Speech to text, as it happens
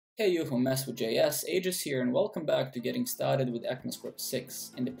Hey you who mess with JS, Aegis here and welcome back to getting started with ECMAScript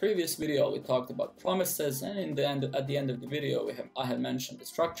 6. In the previous video we talked about promises, and at the end of the video I have mentioned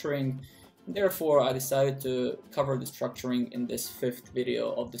destructuring. Therefore I decided to cover destructuring in this fifth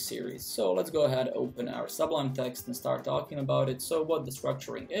video of the series. So let's go ahead, open our Sublime text and start talking about it. So what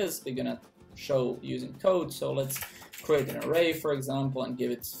destructuring is, we're gonna show using code. So let's create an array, for example, and give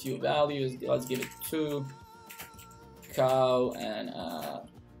it a few values. Let's give it 2, cow, and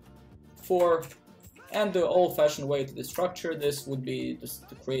 4. And the old-fashioned way to destructure this would be just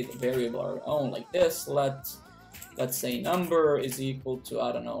to create a variable of our own like this. Let's say number is equal to,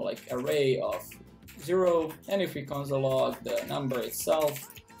 I don't know, like array of 0, and if we console log the number itself,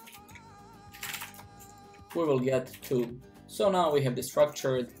 we will get 2. So now we have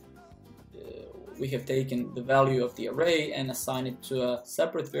destructured, we have taken the value of the array and assigned it to a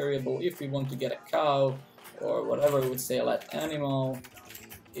separate variable. If we want to get a cow or whatever, we would say let animal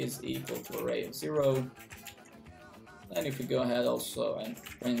is equal to array of 0, and if we go ahead also and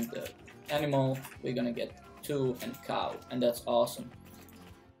print the animal, we're gonna get 2 and cow, and that's awesome.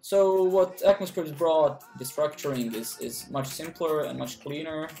 So what ECMAScript brought destructuring is much simpler and much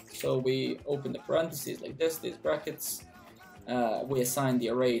cleaner. So we open the parentheses like this, these brackets, we assign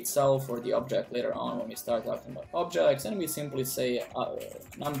the array itself or the object later on when we start talking about objects, and we simply say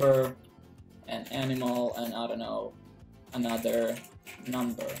number and animal and I don't know, another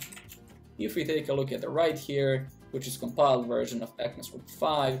number. If we take a look at the right here, which is compiled version of ECMAScript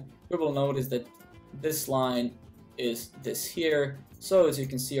 5, we will notice that this line is this here. So as you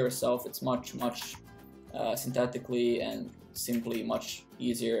can see yourself, it's much syntactically and simply much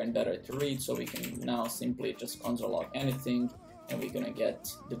easier and better to read. So we can now simply just console log anything and we're gonna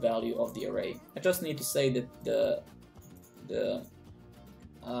get the value of the array. I just need to say that the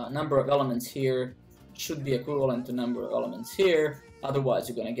number of elements here should be equivalent to number of elements here, otherwise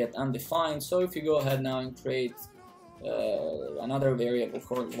you're gonna get undefined. So if you go ahead now and create another variable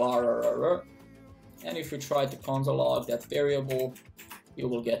called var, and if you try to console log that variable, you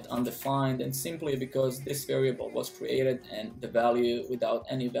will get undefined, and simply because this variable was created and the value without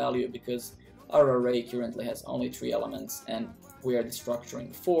any value, because our array currently has only 3 elements and we are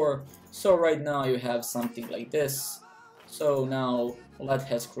destructuring 4. So right now you have something like this. So now let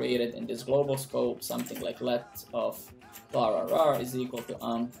has created in this global scope something like let of var is equal to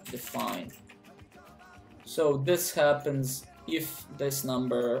undefined. So this happens if this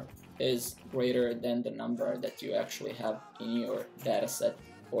number is greater than the number that you actually have in your dataset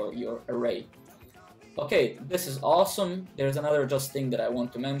or your array. Okay, this is awesome. There's another just thing that I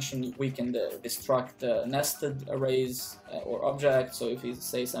want to mention. We can destruct nested arrays or objects. So if we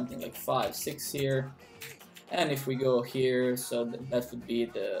say something like 5, 6 here, and if we go here, so that would be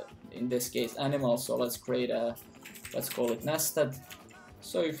the, in this case, animal. So let's create a, let's call it nested.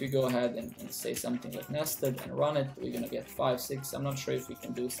 So if we go ahead and say something like nested and run it, we're gonna get 5, 6. I'm not sure if we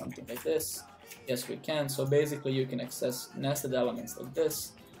can do something like this. Yes, we can. So basically you can access nested elements like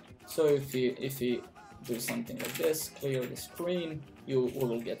this. So if you do something like this, clear the screen, you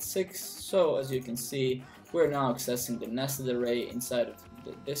will get 6. So as you can see, we're now accessing the nested array inside of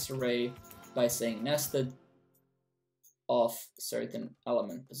this array by saying nested of certain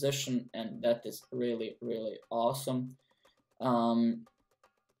element position, and that is really awesome.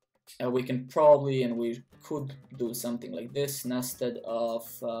 We can probably, and we could do something like this, nested of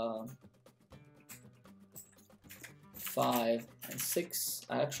 5 and 6.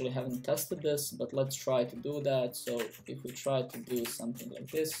 I actually haven't tested this, but let's try to do that. So if we try to do something like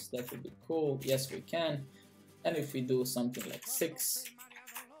this, that would be cool. Yes, we can. And if we do something like 6,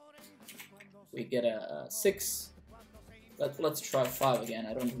 we get a 6. Let's try 5 again.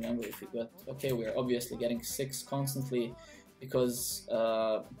 I don't remember if we got, okay, we're obviously getting 6 constantly because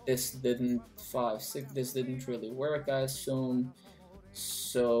this didn't, 5, 6, this didn't really work, I assume.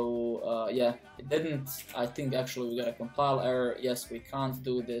 So yeah, it didn't. I think actually we got a compile error. Yes, we can't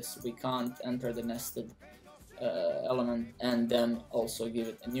do this. We can't enter the nested element and then also give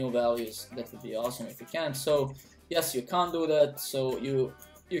it a new values. That would be awesome if you can. So yes, you can't do that. So you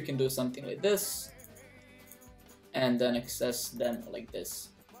can do something like this and then access them like this,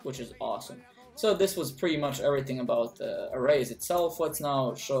 which is awesome. So this was pretty much everything about arrays itself. Let's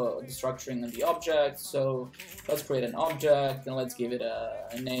now show destructuring of the object. So let's create an object and let's give it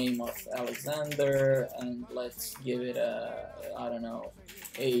a name of Alexander, and let's give it a, I don't know,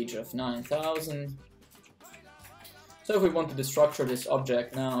 age of 9,000. So if we want to destructure this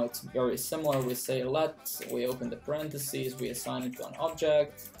object now, it's very similar. We say let, we open the parentheses, we assign it to an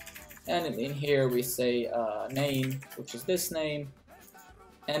object, and in here we say name, which is this name,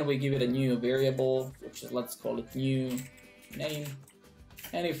 and we give it a new variable, which is, let's call it new name,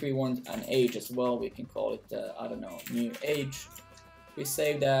 And if we want an age as well, we can call it, I don't know, new age. We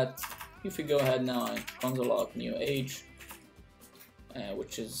save that. If we go ahead now and console log new age,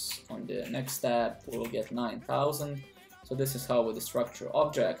 which is on the next tab, we'll get 9,000. So this is how we destructure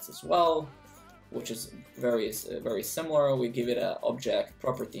objects as well, which is very similar. We give it an object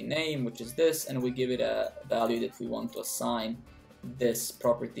property name, which is this, and we give it a value that we want to assign this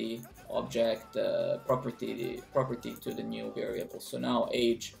property object property to the new variable. So now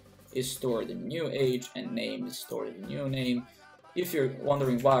age is stored in new age and name is stored in new name. If you're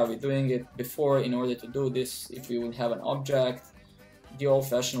wondering why are we doing it, before, in order to do this, if we would have an object, the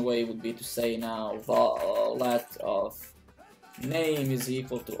old-fashioned way would be to say now let of name is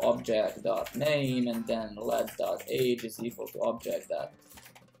equal to object.name, and then let.age is equal to object.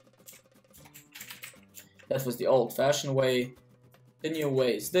 That was the old-fashioned way. The new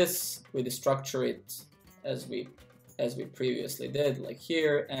way is this. We destructure it as we previously did, like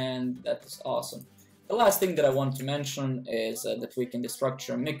here, and that is awesome. The last thing that I want to mention is that we can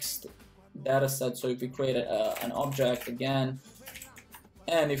destructure mixed data set. So if we create an object again,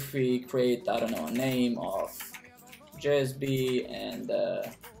 and if we create, I don't know, a name of JSB and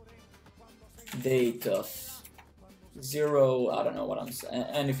date of 0, I don't know what I'm saying,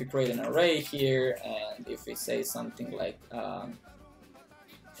 and if we create an array here, and if we say something like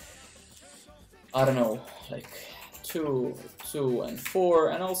I don't know, like 2, 2, and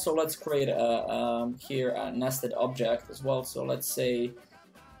 4, and also let's create here a nested object as well. So let's say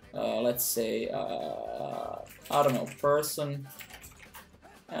I don't know, person,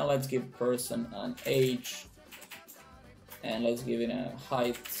 and let's give person an age, and let's give it a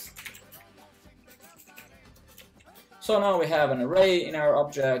height. So now we have an array in our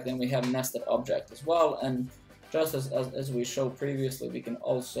object, and we have a nested object as well. And just as we showed previously, we can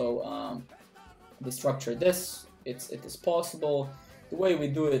also destructure this. It is possible. The way we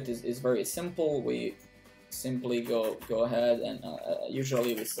do it is very simple. We simply go ahead and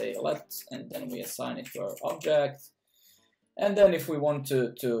usually we say let, and then we assign it to our object. And then if we want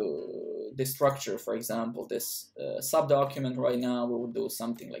to destructure, for example, this subdocument right now, we would do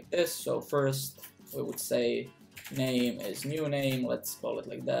something like this. So first we would say name is new name, let's call it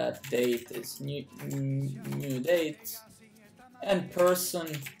like that. Date is new date, and person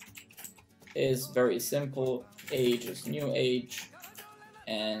is very simple. Age is new age,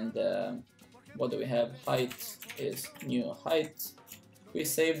 and what do we have? Height is new height. We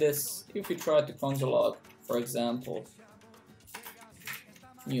save this. If we try to console log, for example,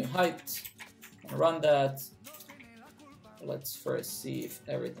 new height, and run that. Let's first see if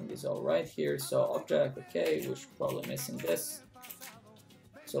everything is all right here. So object, okay, we're probably missing this.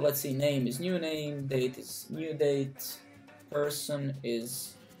 So let's see, name is new name, date is new date, person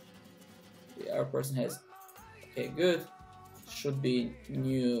is, our person has, okay, good, should be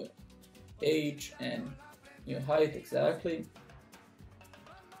new age and new height, exactly.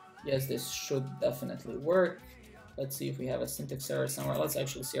 Yes, this should definitely work. Let's see if we have a syntax error somewhere. Let's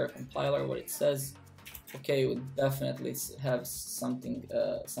actually see our compiler, what it says. Okay, we definitely have something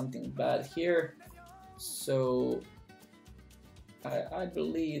bad here. So I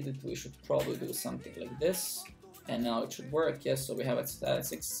believe that we should probably do something like this, and now it should work. Yes, so we have a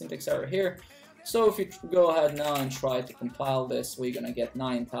syntax error here. So if you go ahead now and try to compile this, we're gonna get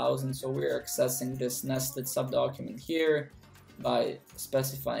 9,000. So we're accessing this nested subdocument here by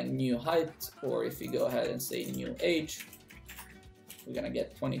specifying new height, or if we go ahead and say new age, we're gonna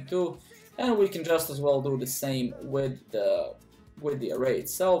get 22. And we can just as well do the same with the array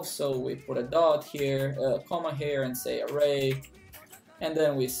itself. So we put a dot here, comma here, and say array, and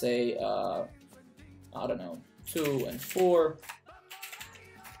then we say I don't know, 2 and 4.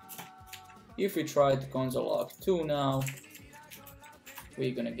 If we try to console log 2 now,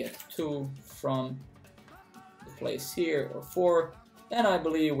 we're gonna get 2 from the place here, or 4. And I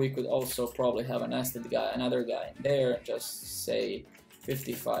believe we could also probably have a nested guy, another guy in there, just say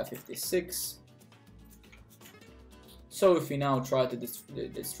 55, 56. So if we now try to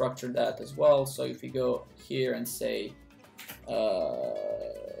destructure that as well, so if we go here and say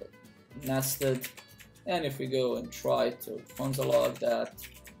nested, and if we go and try to console log that,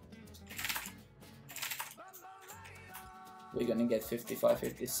 we're gonna get 55,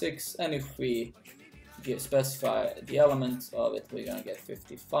 56, and if we specify the element of it, we're gonna get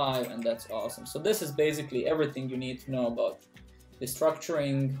 55, and that's awesome. So this is basically everything you need to know about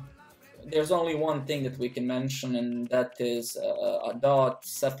destructuring. There's only one thing that we can mention, and that is a dot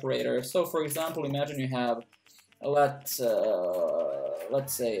separator. So for example, imagine you have a let's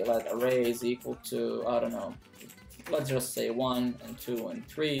say let array is equal to, I don't know, let's just say 1 and 2 and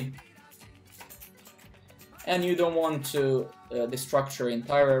 3, and you don't want to destructure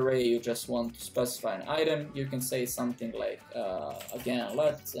entire array, you just want to specify an item, you can say something like again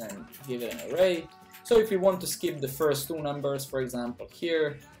let and give it an array. So if you want to skip the first two numbers, for example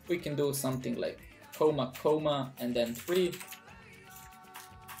here, we can do something like comma comma and then 3.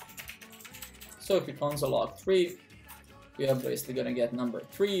 So if we console log 3, we are basically gonna get number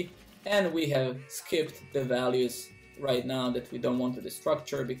 3, and we have skipped the values right now that we don't want to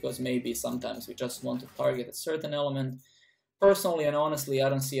destructure, because maybe sometimes we just want to target a certain element. Personally and honestly, I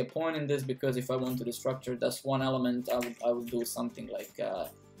don't see a point in this, because if I want to destructure just one element, I would do something like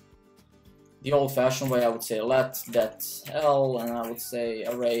the old-fashioned way. I would say let that L, and I would say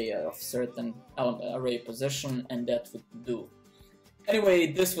array of certain element, array position, and that would do.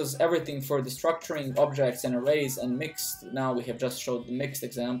 Anyway, this was everything for destructuring objects and arrays and mixed. Now we have just showed the mixed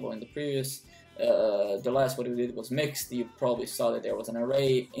example in the previous. The last what we did was mixed. You probably saw that there was an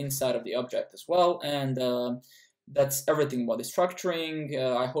array inside of the object as well, and that's everything about destructuring.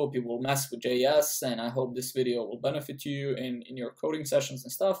 I hope you will mess with JS, and I hope this video will benefit you in your coding sessions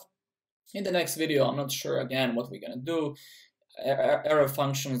and stuff. In the next video, I'm not sure again what we're gonna do. Error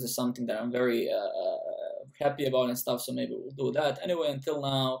functions is something that I'm very happy about and stuff, so maybe we'll do that. Anyway, until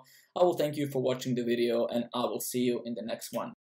now, I will thank you for watching the video, and I will see you in the next one.